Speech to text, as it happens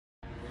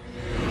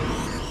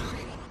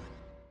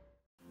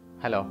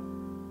Hello.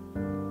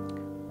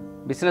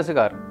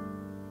 ബിസിനസ്സുകാർ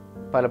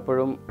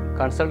പലപ്പോഴും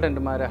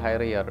കൺസൾട്ടൻറ്റുമാരെ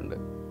higher ചെയ്യാറുണ്ട്.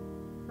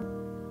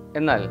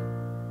 എന്നാൽ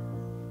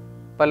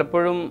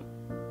പലപ്പോഴും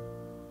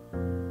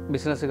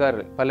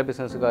പല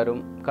ബിസിനസ്സുകാരും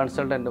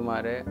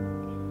കൺസൾട്ടൻറ്റുമാരെ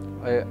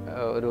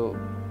ഒരു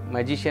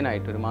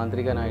മജീഷ്യനായിട്ട്, ഒരു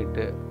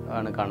മാന്ത്രികനായിട്ട്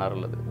ആണ്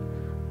കാണാറുള്ളത്.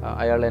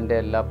 അയാൾ എൻ്റെ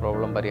എല്ലാ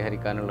പ്രോബ്ലം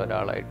പരിഹരിക്കാനുള്ള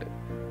ഒരാളായിട്ട്.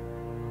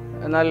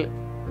 എന്നാൽ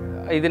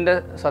ഇതിൻ്റെ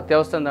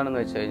സത്യാവസ്ഥ എന്താണെന്ന്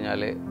വെച്ച്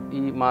കഴിഞ്ഞാൽ,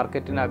 ഈ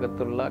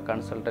മാർക്കറ്റിനകത്തുള്ള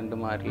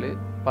കൺസൾട്ടൻറ്റുമാരിൽ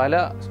പല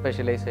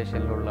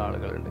സ്പെഷ്യലൈസേഷനിലുള്ള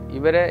ആളുകളുണ്ട്.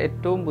 ഇവരെ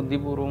ഏറ്റവും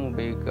ബുദ്ധിപൂർവ്വം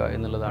ഉപയോഗിക്കുക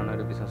എന്നുള്ളതാണ്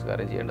ഒരു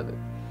ബിസിനസ്സുകാരൻ ചെയ്യേണ്ടത്.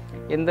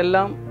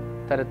 എന്തെല്ലാം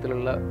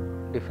തരത്തിലുള്ള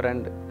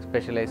ഡിഫറെൻറ്റ്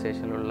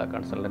സ്പെഷ്യലൈസേഷനിലുള്ള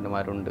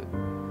കൺസൾട്ടൻറ്റുമാരുണ്ട്,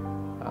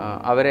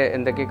 അവരെ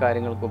എന്തൊക്കെ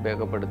കാര്യങ്ങൾക്ക്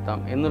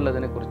ഉപയോഗപ്പെടുത്താം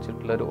എന്നുള്ളതിനെ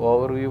കുറിച്ചിട്ടുള്ളൊരു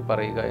ഓവർവ്യൂ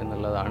പറയുക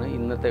എന്നുള്ളതാണ്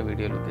ഇന്നത്തെ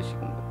വീഡിയോയിൽ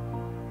ഉദ്ദേശിക്കുന്നത്.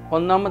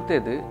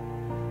 ഒന്നാമത്തേത്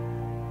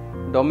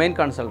ഡൊമൈൻ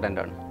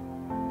കൺസൾട്ടൻ്റാണ്.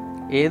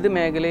 ഏത്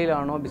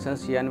മേഖലയിലാണോ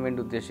ബിസിനസ് ചെയ്യാൻ വേണ്ടി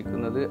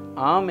ഉദ്ദേശിക്കുന്നത്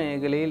ആ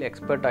മേഖലയിൽ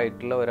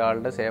എക്സ്പെർട്ടായിട്ടുള്ള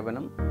ഒരാളുടെ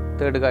സേവനം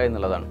തേടുക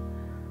എന്നുള്ളതാണ്.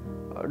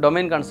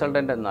 ഡൊമൈൻ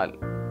കൺസൾട്ടൻ്റ് എന്നാൽ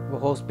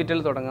ഹോസ്പിറ്റൽ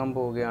തുടങ്ങാൻ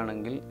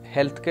പോവുകയാണെങ്കിൽ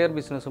ഹെൽത്ത് കെയർ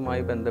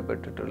ബിസിനസ്സുമായി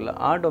ബന്ധപ്പെട്ടിട്ടുള്ള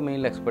ആ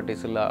ഡൊമൈനിൽ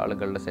എക്സ്പെർട്ടീസുള്ള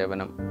ആളുകളുടെ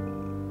സേവനം,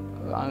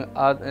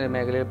 ആ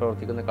മേഖലയിൽ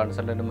പ്രവർത്തിക്കുന്ന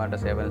കൺസൾട്ടൻറ്റുമാരുടെ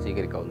സേവനം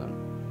സ്വീകരിക്കാവുന്നതാണ്.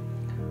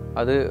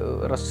 അത്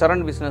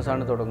റെസ്റ്റോറൻറ്റ്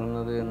ബിസിനസ്സാണ്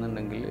തുടങ്ങുന്നത്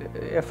എന്നുണ്ടെങ്കിൽ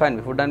F&B,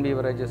 ഫുഡ് ആൻഡ്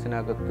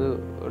ബീവറേജസിനകത്ത്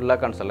ഉള്ള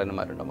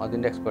കൺസൾട്ടൻറ്റുമാരുണ്ടാവും,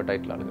 അതിൻ്റെ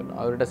എക്സ്പെർട്ടായിട്ടുള്ള ആളുകളുണ്ട്,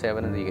 അവരുടെ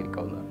സേവനം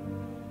സ്വീകരിക്കാവുന്നതാണ്.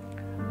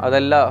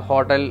 അതല്ല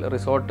ഹോട്ടൽ,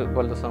 റിസോർട്ട്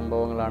പോലത്തെ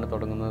സംഭവങ്ങളാണ്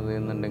തുടങ്ങുന്നത്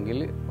എന്നുണ്ടെങ്കിൽ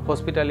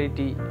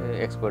ഹോസ്പിറ്റാലിറ്റി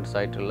എക്സ്പേർട്സ്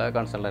ആയിട്ടുള്ള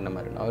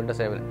കൺസൾട്ടൻറ്റുമാരുണ്ട്, അവരുടെ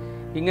സേവനം.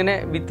 ഇങ്ങനെ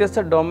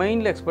വ്യത്യസ്ത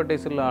ഡൊമൈനിൽ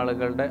എക്സ്പെർട്ടൈസ് ഉള്ള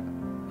ആളുകളുടെ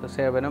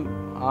സേവനം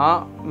ആ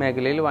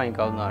മേഖലയിൽ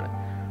വാങ്ങിക്കാവുന്നതാണ്.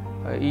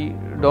 ഈ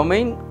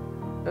ഡൊമൈൻ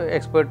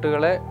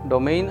എക്സ്പേർട്ടുകളെ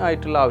ഡൊമൈൻ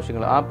ആയിട്ടുള്ള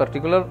ആവശ്യങ്ങൾ, ആ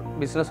പെർട്ടിക്കുലർ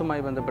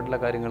ബിസിനസ്സുമായി ബന്ധപ്പെട്ടുള്ള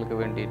കാര്യങ്ങൾക്ക്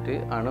വേണ്ടിയിട്ട്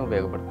ആണ്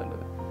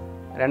ഉപയോഗപ്പെടുത്തേണ്ടത്.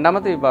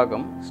 രണ്ടാമത്തെ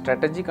വിഭാഗം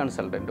സ്ട്രാറ്റജി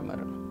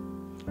കൺസൾട്ടൻറ്റുമാരാണ്.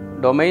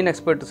 ഡൊമൈൻ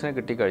എക്സ്പേർട്സിനെ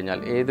കിട്ടിക്കഴിഞ്ഞാൽ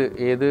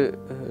ഏത്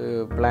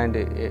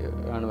പ്ലാന്റ്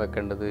ആണ്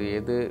വെക്കേണ്ടത്,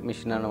 ഏത്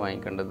മെഷീനാണ്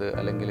വാങ്ങിക്കേണ്ടത്,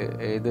 അല്ലെങ്കിൽ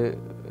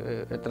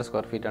എത്ര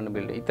സ്ക്വയർ ഫീറ്റാണ്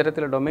ബിൽഡിംഗ്,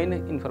 ഇത്തരത്തിലുള്ള ഡൊമൈൻ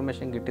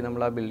ഇൻഫർമേഷൻ കിട്ടി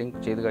നമ്മൾ ആ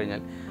ബിൽഡിംഗ് ചെയ്ത്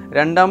കഴിഞ്ഞാൽ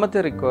രണ്ടാമത്തെ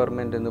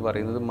റിക്വയർമെൻറ്റ് എന്ന്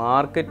പറയുന്നത്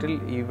മാർക്കറ്റിൽ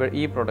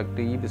ഈ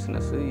പ്രൊഡക്റ്റ്, ഈ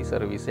ബിസിനസ്, ഈ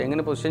സർവീസ്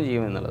എങ്ങനെ പൊസിഷൻ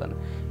ചെയ്യും എന്നുള്ളതാണ്.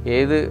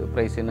 ഏത്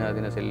പ്രൈസിന്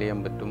അതിനെ സെല്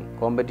ചെയ്യാൻ പറ്റും,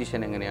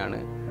 കോമ്പറ്റീഷൻ എങ്ങനെയാണ്,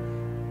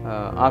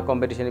 ആ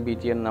കോമ്പറ്റീഷനെ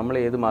ബീറ്റ് ചെയ്യാൻ നമ്മൾ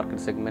ഏത്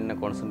മാർക്കറ്റ് സെഗ്മെൻറ്റിനെ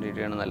കോൺസെൻട്രേറ്റ്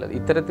ചെയ്യണം എന്നുള്ളത്.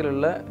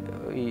 ഇത്തരത്തിലുള്ള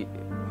ഈ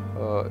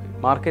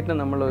മാർക്കറ്റിനെ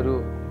നമ്മളൊരു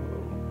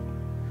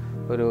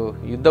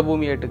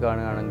യുദ്ധഭൂമിയായിട്ട്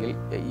കാണുകയാണെങ്കിൽ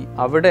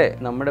അവിടെ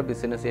നമ്മുടെ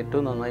ബിസിനസ്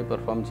ഏറ്റവും നന്നായി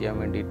പെർഫോം ചെയ്യാൻ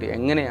വേണ്ടിയിട്ട്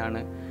എങ്ങനെയാണ്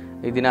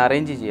ഇതിനെ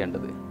അറേഞ്ച്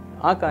ചെയ്യേണ്ടത്,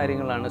 ആ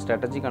കാര്യങ്ങളാണ്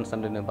സ്ട്രാറ്റജി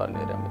കൺസൾട്ടൻറ്റിന്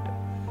പറഞ്ഞു തരാൻ പറ്റും.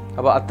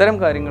 അപ്പോൾ അത്തരം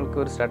കാര്യങ്ങൾക്ക്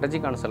ഒരു സ്ട്രാറ്റജി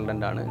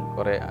കൺസൾട്ടൻ്റാണ്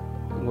കുറേ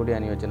കൂടി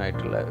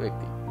അനുയോജ്യനായിട്ടുള്ള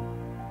വ്യക്തി.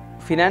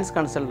 ഫിനാൻസ്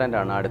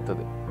കൺസൾട്ടൻ്റാണ്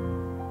അടുത്തത്.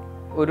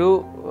 ഒരു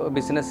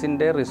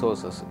ബിസിനസ്സിൻ്റെ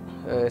റിസോഴ്സസ്,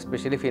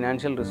 എസ്പെഷ്യലി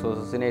ഫിനാൻഷ്യൽ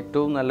റിസോഴ്സസിനെ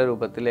ഏറ്റവും നല്ല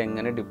രൂപത്തിൽ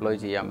എങ്ങനെ ഡിപ്ലോയ്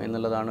ചെയ്യാം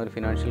എന്നുള്ളതാണ് ഒരു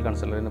ഫിനാൻഷ്യൽ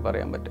കൺസൾട്ടൻറ്റിന്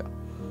പറയാൻ പറ്റുക.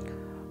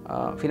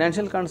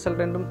 ഫിനാൻഷ്യൽ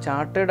കൺസൾട്ടൻറ്റും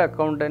ചാർട്ടേഡ്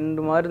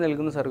അക്കൗണ്ടൻറ്റുമാർ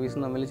നൽകുന്ന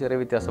സർവീസും തമ്മിൽ ചെറിയ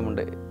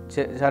വ്യത്യാസമുണ്ട്.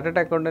 ചാർട്ടേഡ്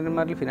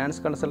അക്കൗണ്ടൻറ്റുമാരിൽ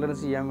ഫിനാൻസ്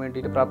കൺസൾട്ടൻസി ചെയ്യാൻ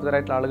വേണ്ടിയിട്ട്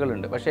പ്രാപ്തരായിട്ടുള്ള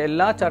ആളുകളുണ്ട്. പക്ഷേ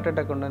എല്ലാ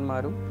ചാർട്ടേഡ്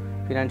അക്കൗണ്ടന്മാരും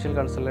ഫിനാൻഷ്യൽ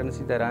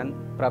കൺസൾട്ടൻസി തരാൻ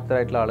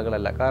പ്രാപ്തരായിട്ടുള്ള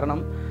ആളുകളല്ല. കാരണം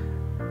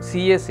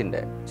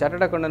CS-ൻ്റെ,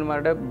 ചാർട്ടേഡ്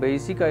അക്കൗണ്ടന്മാരുടെ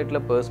ബേസിക്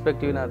ആയിട്ടുള്ള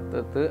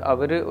പേഴ്സ്പെക്റ്റീവിനകത്ത്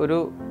അവർ ഒരു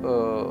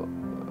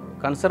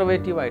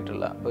കൺസർവേറ്റീവ്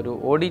ആയിട്ടുള്ള ഒരു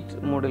ഓഡിറ്റ്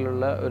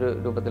മോഡിലുള്ള ഒരു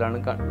രൂപത്തിലാണ്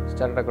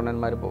ചാർട്ടേഡ്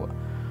അക്കൗണ്ടന്മാർ പോവുക.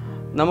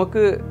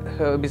 നമുക്ക്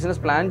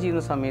ബിസിനസ് പ്ലാൻ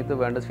ചെയ്യുന്ന സമയത്ത്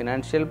വേണ്ട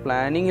ഫിനാൻഷ്യൽ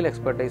പ്ലാനിങ്ങിൽ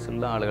എക്സ്പെർട്ടൈസ്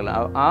ഉള്ള ആളുകൾ,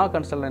 ആ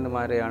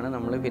കൺസൾട്ടൻറ്റുമാരെയാണ്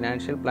നമ്മൾ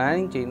ഫിനാൻഷ്യൽ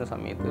പ്ലാനിങ് ചെയ്യുന്ന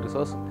സമയത്ത്,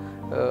 resource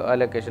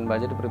allocation,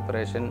 budget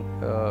preparation,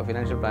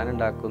 financial plan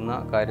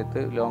ഉണ്ടാക്കുന്ന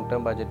കാര്യത്തിൽ ലോങ്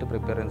ടേം ബഡ്ജറ്റ്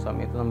പ്രിപ്പയർ ചെയ്യുന്ന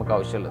സമയത്ത് നമുക്ക്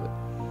ആവശ്യമുള്ളത്.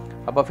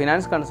 അപ്പോൾ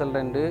ഫിനാൻസ്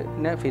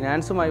കൺസൾട്ടൻറ്റിനെ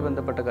ഫിനാൻസുമായി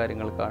ബന്ധപ്പെട്ട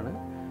കാര്യങ്ങൾക്കാണ്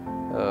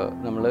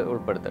നമ്മൾ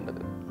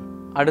ഉൾപ്പെടുത്തേണ്ടത്.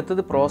 അടുത്തത്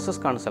പ്രോസസ്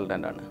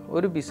കൺസൾട്ടൻ്റാണ്.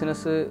 ഒരു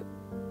ബിസിനസ്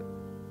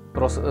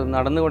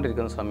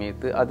നടന്നുകൊണ്ടിരിക്കുന്ന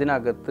സമയത്ത്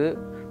അതിനകത്ത്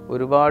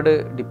ഒരുപാട്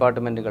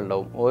ഡിപ്പാർട്ട്മെൻറ്റുകൾ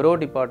ഉണ്ടാവും. ഓരോ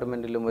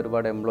ഡിപ്പാർട്ട്മെൻറ്റിലും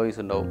ഒരുപാട് എംപ്ലോയീസ്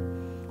ഉണ്ടാവും.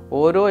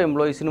 ഓരോ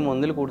എംപ്ലോയീസിനും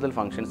ഒന്നിൽ കൂടുതൽ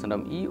ഫങ്ഷൻസ്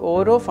ഉണ്ടാവും. ഈ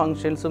ഓരോ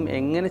ഫങ്ഷൻസും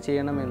എങ്ങനെ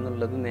ചെയ്യണം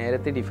എന്നുള്ളത്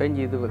നേരത്തെ ഡിഫൈൻ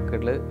ചെയ്ത്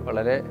വെക്കൽ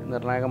വളരെ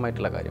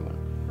നിർണായകമായിട്ടുള്ള കാര്യമാണ്.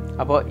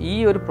 അപ്പോൾ ഈ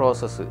ഒരു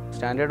process,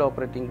 standard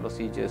operating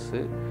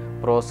procedures,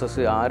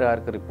 process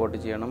ആർക്ക് റിപ്പോർട്ട്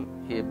ചെയ്യണം,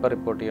 എപ്പോൾ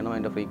റിപ്പോർട്ട് ചെയ്യണം,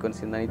 അതിൻ്റെ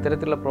ഫ്രീക്വൻസി എന്താണ്,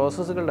 ഇത്തരത്തിലുള്ള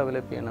പ്രോസസ്സുകൾ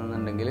ഡെവലപ്പ്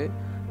ചെയ്യണമെന്നുണ്ടെങ്കിൽ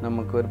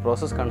നമുക്ക് ഒരു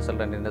പ്രോസസ്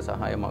കൺസൾട്ടൻറ്റിൻ്റെ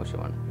സഹായം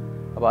ആവശ്യമാണ്.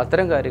 അപ്പോൾ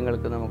അത്തരം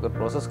കാര്യങ്ങൾക്ക് നമുക്ക്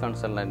പ്രോസസ്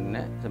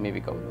കൺസൾട്ടൻറ്റിനെ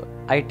സമീപിക്കാവുന്നത്.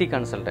 IT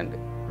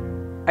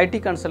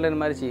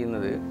കൺസൾട്ടന്റ്മാർ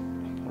ചെയ്യുന്നത്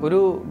ഒരു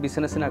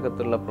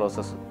ബിസിനസ്സിനകത്തുള്ള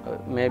പ്രോസസ്സ്,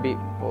 മേ ബി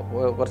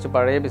കുറച്ച്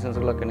പഴയ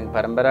ബിസിനസ്സുകളൊക്കെ ആണെങ്കിൽ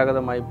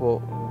പരമ്പരാഗതമായി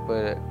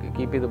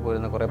കീപ്പ് ചെയ്ത്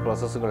പോരുന്ന കുറേ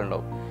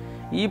പ്രോസസ്സുകളുണ്ടാവും.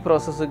 ഈ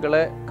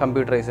പ്രോസസ്സുകളെ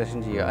കമ്പ്യൂട്ടറൈസേഷൻ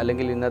ചെയ്യുക,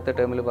 അല്ലെങ്കിൽ ഇന്നത്തെ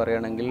ടേമിൽ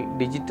പറയുകയാണെങ്കിൽ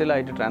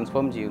ഡിജിറ്റലായിട്ട്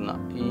ട്രാൻസ്ഫോം ചെയ്യുന്ന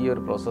ഈ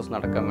ഒരു പ്രോസസ്സ്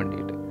നടക്കാൻ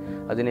വേണ്ടിയിട്ട്,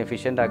 അതിനെ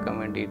എഫിഷ്യൻ്റ് ആക്കാൻ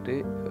വേണ്ടിയിട്ട്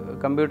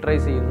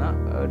കമ്പ്യൂട്ടറൈസ് ചെയ്യുന്ന,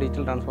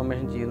 ഡിജിറ്റൽ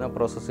ട്രാൻസ്ഫോർമേഷൻ ചെയ്യുന്ന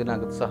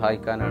പ്രോസസ്സിനകത്ത്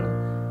സഹായിക്കാനാണ്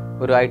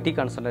ഒരു IT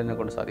കൺസൾട്ടൻറ്റിനെ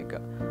കൊണ്ട് സാധിക്കുക.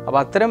 അപ്പോൾ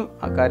അത്തരം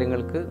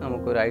കാര്യങ്ങൾക്ക്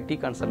നമുക്കൊരു IT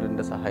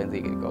കൺസൾട്ടൻറ്റിൻ്റെ സഹായം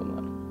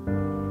സ്വീകരിക്കാവുന്നതാണ്.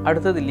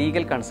 അടുത്തത്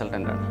ലീഗൽ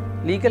കൺസൾട്ടൻ്റാണ്.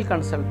 ലീഗൽ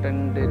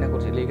കൺസൾട്ടൻറ്റിനെ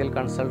കുറിച്ച്, ലീഗൽ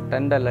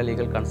കൺസൾട്ടൻ്റ് അല്ല,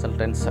 ലീഗൽ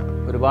കൺസൾട്ടൻസ്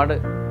ഒരുപാട്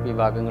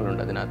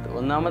വിഭാഗങ്ങളുണ്ട് അതിനകത്ത്.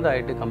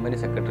 ഒന്നാമതായിട്ട് company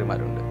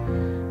സെക്രട്ടറിമാരുണ്ട്.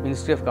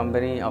 Ministry of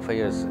company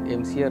affairs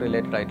MCA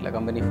related ആയിട്ടുള്ള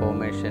കമ്പനി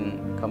ഫോർമേഷൻ,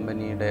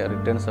 കമ്പനിയുടെ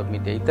റിട്ടേൺ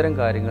സബ്മിറ്റ്, ഇത്തരം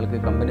കാര്യങ്ങൾക്ക്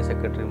കമ്പനി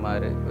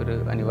സെക്രട്ടറിമാർ ഒരു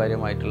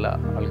അനിവാര്യമായിട്ടുള്ള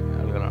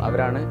ആളുകളാണ്.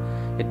 അവരാണ്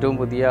ഏറ്റവും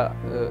പുതിയ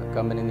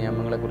കമ്പനി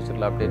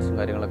നിയമങ്ങളെക്കുറിച്ചുള്ള അപ്ഡേറ്റ്സും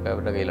കാര്യങ്ങളൊക്കെ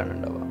അവരുടെ കയ്യിലാണ്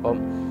ഉണ്ടാവുക. അപ്പം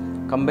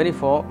കമ്പനി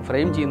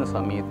ഫ്രെയിം ചെയ്യുന്ന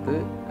സമയത്ത്,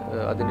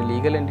 അതിൻ്റെ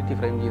ലീഗൽ എൻറ്റിറ്റി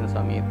ഫ്രെയിം ചെയ്യുന്ന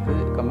സമയത്ത്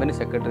കമ്പനി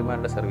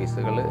സെക്രട്ടറിമാരുടെ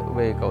സർവീസുകൾ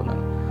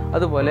ഉപയോഗിക്കാവുന്നതാണ്.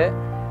 അതുപോലെ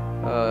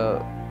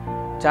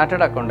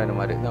ചാർട്ടേഡ്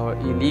അക്കൗണ്ടന്റുമാർ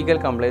ഈ ലീഗൽ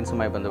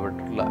കംപ്ലയിൻസുമായി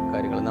ബന്ധപ്പെട്ടിട്ടുള്ള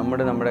കാര്യങ്ങൾ,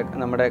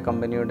 നമ്മുടെ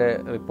കമ്പനിയുടെ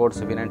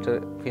റിപ്പോർട്ട്സ്,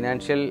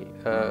 ഫിനാൻഷ്യൽ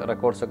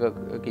റെക്കോർഡ്സൊക്കെ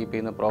കീപ്പ്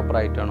ചെയ്യുന്ന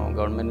പ്രോപ്പറായിട്ടാണോ,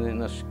 ഗവൺമെൻറ്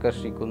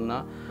നിഷ്കർഷിക്കുന്ന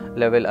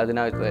ലെവൽ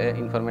അതിനകത്ത്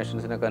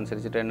ഇൻഫർമേഷൻസിനൊക്കെ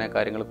അനുസരിച്ചിട്ട് തന്നെ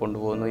കാര്യങ്ങൾ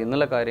കൊണ്ടുപോകുന്നു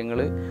എന്നുള്ള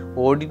കാര്യങ്ങൾ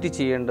ഓഡിറ്റ്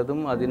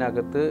ചെയ്യേണ്ടതും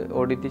അതിനകത്ത്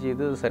ഓഡിറ്റ്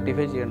ചെയ്ത്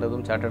സർട്ടിഫൈ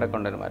ചെയ്യേണ്ടതും ചാർട്ടേഡ്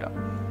അക്കൗണ്ടന്റുമാരാണ്.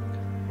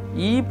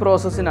 ഈ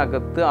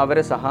പ്രോസസ്സിനകത്ത്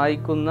അവരെ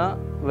സഹായിക്കുന്ന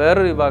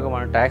വേറൊരു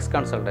വിഭാഗമാണ് ടാക്സ്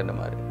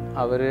കൺസൾട്ടന്റുമാർ.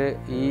 അവർ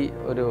ഈ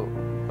ഒരു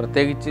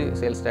പ്രത്യേകിച്ച്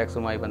സെയിൽസ്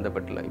ടാക്സുമായി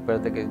ബന്ധപ്പെട്ടുള്ള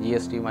ഇപ്പോഴത്തെ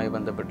GSTയുമായി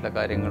ബന്ധപ്പെട്ടുള്ള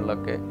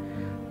കാര്യങ്ങളിലൊക്കെ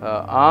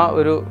ആ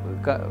ഒരു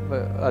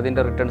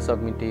അതിൻ്റെ റിട്ടേൺ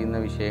സബ്മിറ്റ് ചെയ്യുന്ന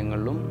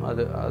വിഷയങ്ങളിലും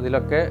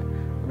അതിലൊക്കെ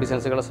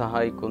ബിസിനസ്സുകളെ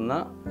സഹായിക്കുന്ന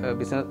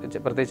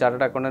പ്രത്യേകിച്ച്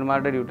ചാർട്ടേഡ്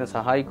അക്കൗണ്ടന്റുമാരുടെ ഡ്യൂട്ടിനെ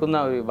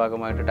സഹായിക്കുന്ന ഒരു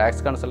വിഭാഗമായിട്ട്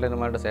ടാക്സ്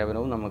കൺസൾട്ടന്റുമാരുടെ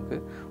സേവനവും നമുക്ക്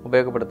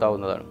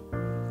ഉപയോഗപ്പെടുത്താവുന്നതാണ്.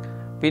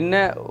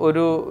 പിന്നെ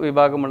ഒരു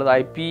വിഭാഗമുള്ളത്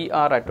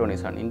IPR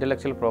അറ്റോർണീസാണ്.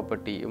 ഇൻ്റലക്ച്വൽ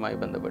പ്രോപ്പർട്ടിയുമായി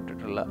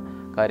ബന്ധപ്പെട്ടിട്ടുള്ള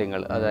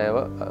കാര്യങ്ങൾ,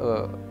 അതായത്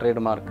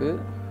ട്രേഡ് മാർക്ക്,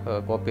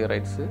 കോപ്പി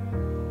റൈറ്റ്സ്,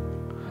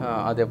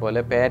 അതേപോലെ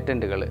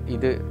പാറ്റൻറ്റുകൾ.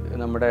 ഇത്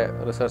നമ്മുടെ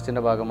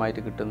റിസർച്ചിൻ്റെ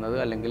ഭാഗമായിട്ട് കിട്ടുന്നത്,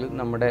 അല്ലെങ്കിൽ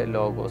നമ്മുടെ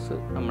ലോഗോസ്,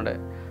 നമ്മുടെ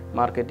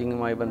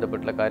മാർക്കറ്റിങ്ങുമായി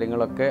ബന്ധപ്പെട്ടുള്ള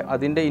കാര്യങ്ങളൊക്കെ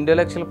അതിൻ്റെ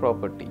ഇൻ്റലക്ച്വൽ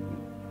പ്രോപ്പർട്ടി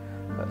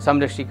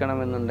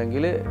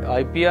സംരക്ഷിക്കണമെന്നുണ്ടെങ്കിൽ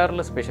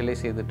IPRൽ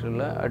സ്പെഷ്യലൈസ്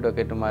ചെയ്തിട്ടുള്ള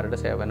അഡ്വക്കേറ്റുമാരുടെ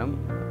സേവനം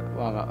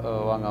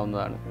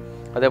വാങ്ങാവുന്നതാണ്.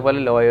 അതേപോലെ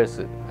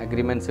ലോയേഴ്സ്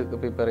അഗ്രിമെൻറ്റ്സ്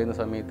പ്രിപ്പയർ ചെയ്യുന്ന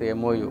സമയത്ത്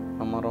MOU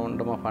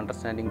memorandum of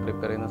understanding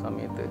prepare ചെയ്യുന്ന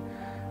സമയത്ത്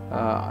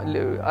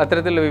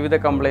അത്തരത്തിലുള്ള വിവിധ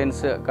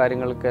കംപ്ലയിൻസ്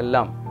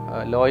കാര്യങ്ങൾക്കെല്ലാം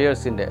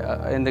ലോയേഴ്സിൻ്റെ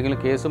എന്തെങ്കിലും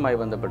കേസുമായി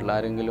ബന്ധപ്പെട്ടുള്ള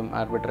ആരെങ്കിലും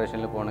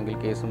ആർബിട്രേഷനിൽ പോകണമെങ്കിൽ,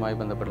 കേസുമായി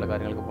ബന്ധപ്പെട്ടുള്ള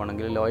കാര്യങ്ങൾക്ക്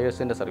പോകണമെങ്കിൽ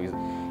ലോയേഴ്സിൻ്റെ സർവീസ്,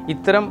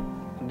 ഇത്തരം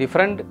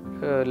ഡിഫറെൻറ്റ്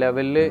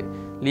ലെവലിൽ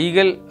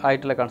ലീഗൽ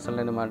ആയിട്ടുള്ള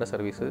കൺസൾട്ടന്റുമാരുടെ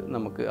സർവീസ്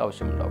നമുക്ക്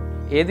ആവശ്യമുണ്ടാകും.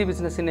 ഏത്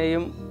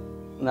ബിസിനസ്സിനെയും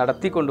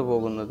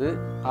നടത്തിക്കൊണ്ടുപോകുന്നത്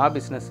ആ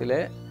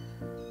ബിസിനസ്സിലെ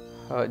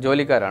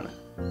ജോലിക്കാരാണ്.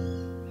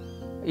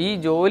 ഈ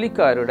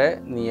ജോലിക്കാരുടെ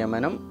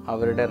നിയമനം,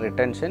 അവരുടെ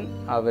റിട്ടൻഷൻ,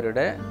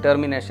 അവരുടെ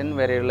ടെർമിനേഷൻ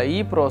വരെയുള്ള ഈ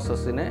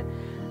പ്രോസസ്സിനെ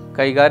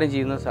കൈകാര്യം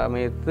ചെയ്യുന്ന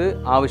സമയത്ത്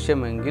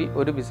ആവശ്യമെങ്കിൽ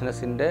ഒരു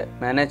ബിസിനസ്സിൻ്റെ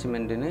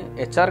മാനേജ്മെൻറ്റിന്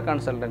HR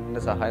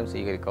കൺസൾട്ടൻറ്റിൻ്റെ സഹായം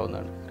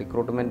സ്വീകരിക്കാവുന്നതാണ്.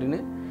 റിക്രൂട്ട്മെൻറ്റിന്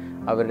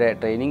അവരുടെ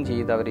ട്രെയിനിങ്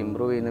ചെയ്ത് അവർ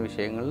ഇമ്പ്രൂവ് ചെയ്യുന്ന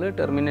വിഷയങ്ങളിൽ,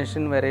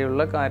 ടെർമിനേഷൻ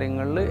വരെയുള്ള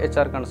കാര്യങ്ങളിൽ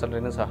HR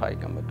കൺസൾട്ടൻറ്റിന്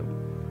സഹായിക്കാൻ പറ്റും.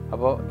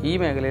 അപ്പോൾ ഈ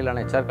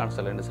മേഖലയിലാണ് HR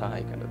കൺസൾട്ടൻറ്റ്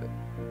സഹായിക്കേണ്ടത്.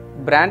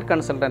 ബ്രാൻഡ്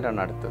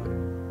കൺസൾട്ടൻ്റാണ് അടുത്തത്.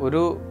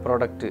 ഒരു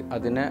പ്രൊഡക്റ്റ്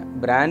അതിനെ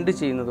ബ്രാൻഡ്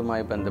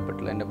ചെയ്യുന്നതുമായി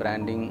ബന്ധപ്പെട്ടുള്ള എൻ്റെ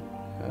ബ്രാൻഡിങ്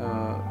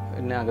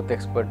അകത്ത്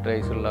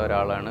എക്സ്പെർട്ടൈസ് ഉള്ള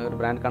ഒരാളാണ് ഒരു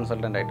ബ്രാൻഡ്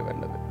കൺസൾട്ടൻ്റായിട്ട്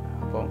വരേണ്ടത്.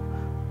 അപ്പോൾ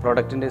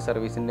പ്രൊഡക്റ്റിൻ്റെ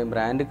സർവീസിൻ്റെ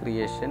ബ്രാൻഡ്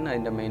ക്രിയേഷൻ,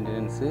 അതിൻ്റെ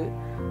മെയിൻ്റനൻസ്,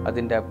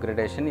 അതിൻ്റെ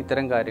അപ്ഗ്രഡേഷൻ,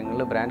 ഇത്തരം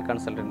കാര്യങ്ങളിൽ ബ്രാൻഡ്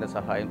കൺസൾട്ടൻ്റെ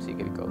സഹായം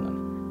സ്വീകരിക്കാവുന്നതാണ്.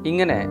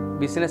 ഇങ്ങനെ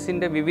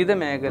ബിസിനസ്സിൻ്റെ വിവിധ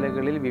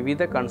മേഖലകളിൽ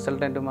വിവിധ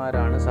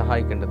കൺസൾട്ടൻറ്റുമാരാണ്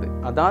സഹായിക്കേണ്ടത്.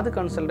 അതാത്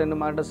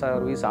കൺസൾട്ടൻറ്റുമാരുടെ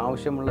സർവീസ്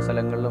ആവശ്യമുള്ള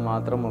സ്ഥലങ്ങളിൽ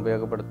മാത്രം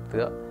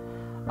ഉപയോഗപ്പെടുത്തുക,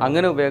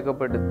 അങ്ങനെ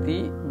ഉപയോഗപ്പെടുത്തി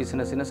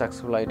ബിസിനസ്സിനെ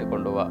സക്സസ്ഫുള്ളായിട്ട്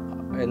കൊണ്ടുപോവുക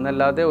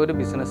എന്നല്ലാതെ ഒരു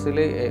ബിസിനസ്സിൽ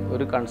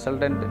ഒരു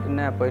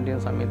കൺസൾട്ടൻറ്റിനെ അപ്പോയിൻറ്റ്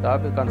ചെയ്യുന്ന സമയത്ത് ആ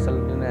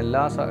കൺസൾട്ടൻറ്റിന്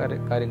എല്ലാ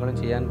കാര്യങ്ങളും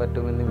ചെയ്യാൻ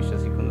പറ്റുമെന്ന്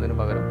വിശ്വസിക്കുന്നതിന്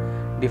പകരം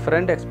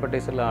ഡിഫറെൻറ്റ്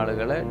എക്സ്പെർട്ടൈസുള്ള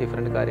ആളുകളെ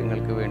ഡിഫറെൻറ്റ്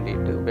കാര്യങ്ങൾക്ക്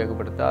വേണ്ടിയിട്ട്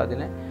ഉപയോഗപ്പെടുത്തുക,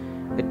 അതിനെ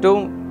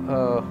ഏറ്റവും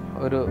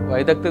ഒരു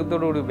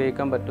വൈദഗ്ധ്യത്തോടുകൂടി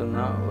ഉപയോഗിക്കാൻ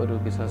പറ്റുന്ന ഒരു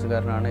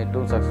ബിസിനസ്സുകാരനാണ്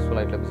ഏറ്റവും സക്സസ്ഫുൾ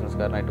ആയിട്ടുള്ള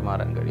ബിസിനസ്സുകാരനായിട്ട്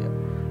മാറാൻ കഴിയുക.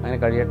 അങ്ങനെ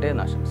കഴിയട്ടെ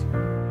എന്ന്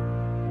ആശംസിക്കുന്നു.